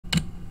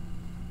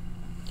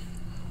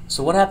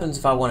So what happens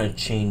if I want to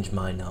change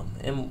my num?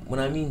 And when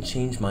I mean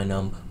change my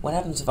num, what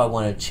happens if I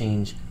want to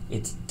change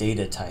its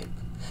data type?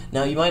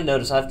 Now you might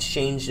notice I've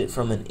changed it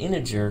from an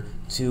integer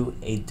to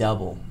a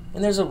double.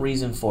 And there's a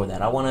reason for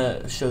that. I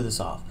want to show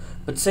this off.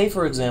 But say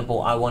for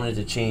example I wanted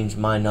to change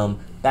my num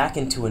back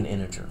into an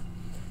integer.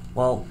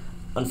 Well,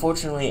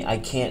 unfortunately I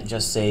can't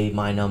just say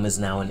my num is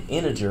now an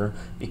integer,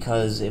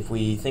 because if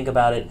we think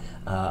about it,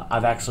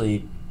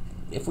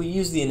 if we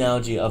use the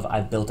analogy of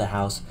I've built a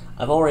house,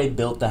 I've already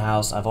built the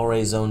house, I've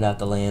already zoned out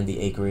the land, the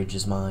acreage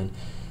is mine,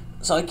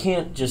 so I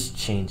can't just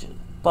change it.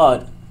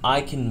 But I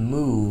can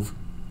move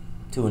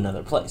to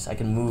another place. I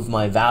can move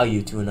my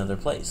value to another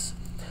place.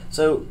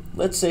 So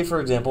let's say for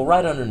example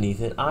right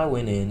underneath it I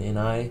went in and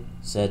I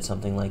said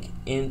something like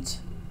int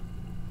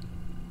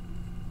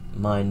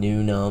my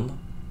new num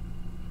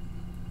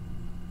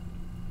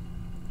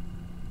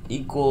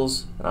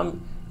equals, and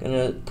I'm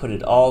gonna put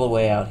it all the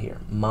way out here,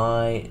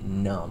 my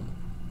num.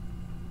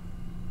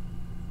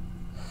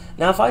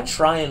 Now if I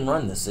try and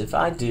run this, if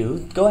I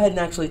do, go ahead and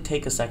actually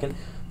take a second,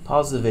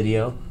 pause the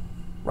video,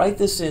 write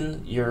this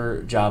in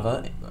your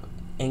Java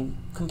and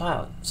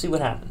compile it, see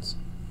what happens.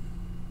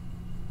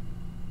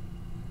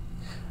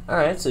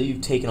 Alright, so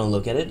you've taken a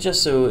look at it,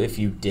 just so if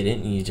you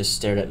didn't and you just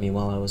stared at me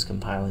while I was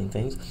compiling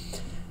things.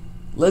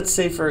 Let's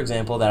say for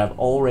example that I've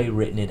already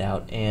written it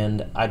out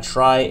and I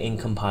try and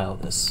compile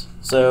this.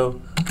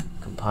 So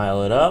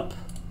compile it up,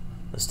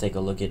 let's take a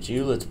look at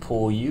you, let's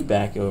pull you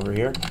back over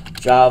here,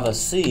 Java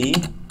C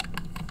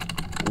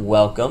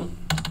welcome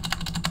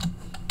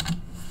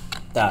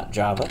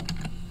 .java.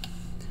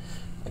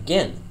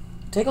 Again,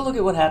 take a look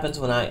at what happens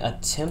when I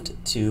attempt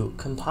to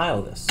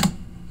compile this.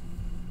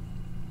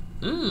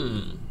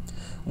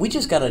 We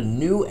just got a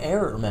new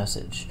error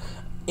message.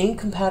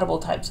 Incompatible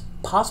types.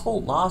 Possible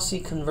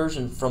lossy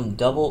conversion from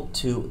double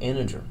to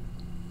integer.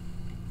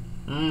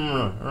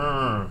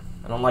 I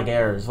don't like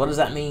errors. What does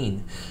that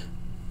mean?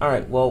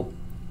 Alright, well,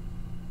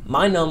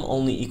 my num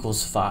only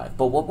equals 5.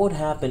 But what would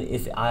happen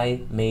if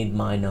I made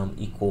my num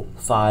equal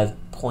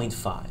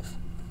 5.5?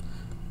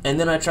 And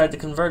then I tried to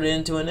convert it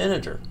into an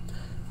integer.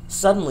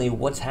 Suddenly,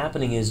 what's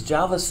happening is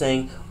Java's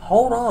saying,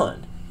 hold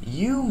on,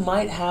 you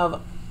might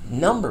have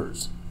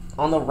numbers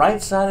on the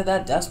right side of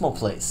that decimal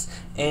place.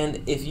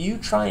 And if you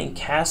try and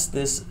cast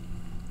this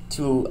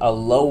to a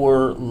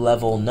lower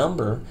level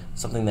number,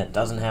 something that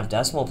doesn't have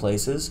decimal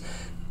places,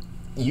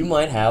 you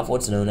might have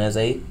what's known as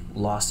a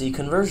lossy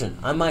conversion.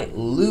 I might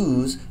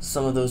lose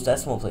some of those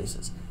decimal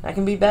places. That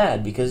can be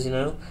bad because, you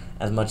know,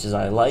 as much as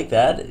I like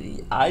that,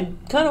 I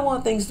kind of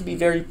want things to be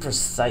very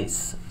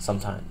precise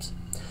sometimes.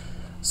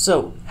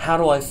 So how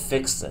do I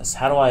fix this?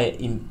 How do I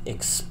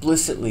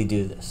explicitly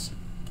do this?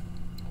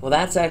 Well,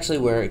 that's actually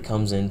where it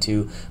comes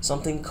into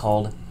something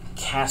called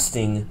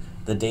casting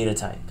the data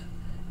type.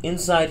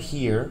 Inside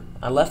here,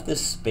 I left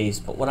this space,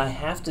 but what I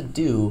have to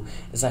do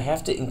is I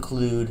have to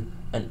include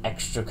an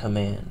extra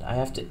command. I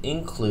have to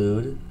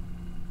include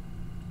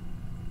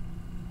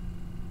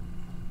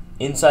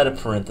inside of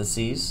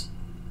parentheses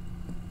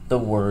the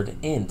word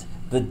int,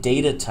 the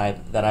data type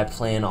that I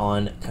plan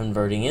on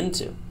converting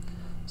into.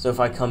 So if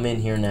I come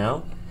in here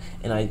now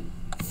and I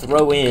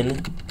throw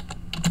in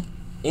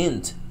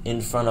int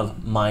in front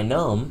of my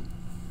num,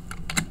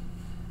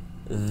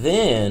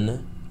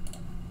 then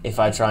if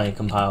I try and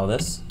compile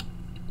this,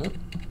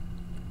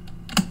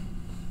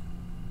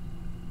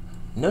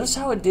 notice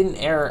how it didn't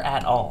error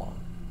at all.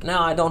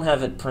 Now I don't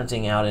have it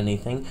printing out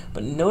anything,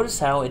 but notice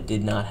how it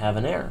did not have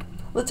an error.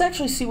 Let's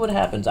actually see what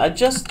happens. I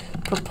just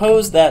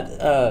proposed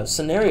that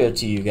scenario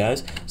to you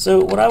guys. So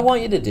what I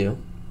want you to do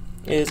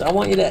is I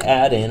want you to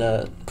add in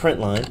a print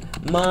line,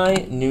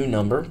 my new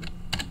number,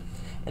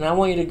 and I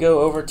want you to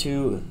go over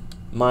to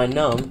my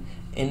num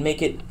and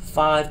make it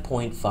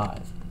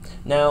 5.5.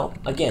 Now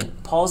again,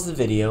 pause the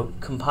video,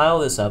 compile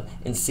this up,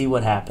 and see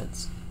what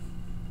happens.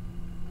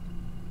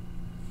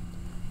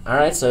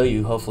 Alright, so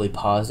you hopefully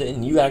paused it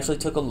and you actually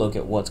took a look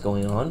at what's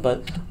going on,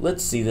 but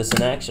let's see this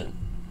in action.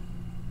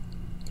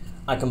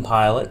 I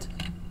compile it,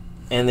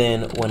 and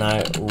then when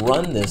I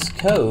run this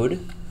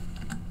code,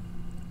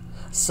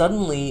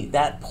 suddenly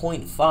that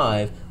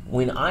 0.5,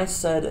 when I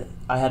said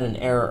I had an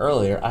error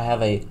earlier, I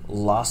have a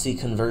lossy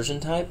conversion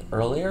type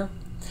earlier,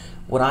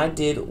 what I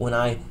did when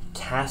I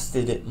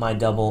casted my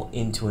double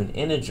into an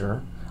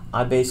integer,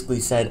 I basically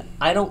said,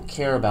 I don't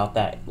care about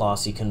that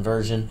lossy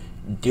conversion,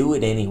 do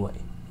it anyway.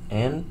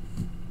 And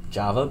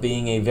Java,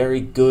 being a very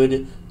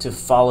good to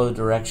follow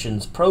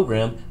directions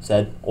program,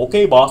 said,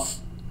 okay boss.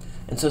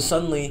 And so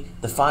suddenly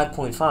the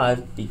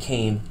 5.5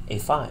 became a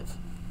 5.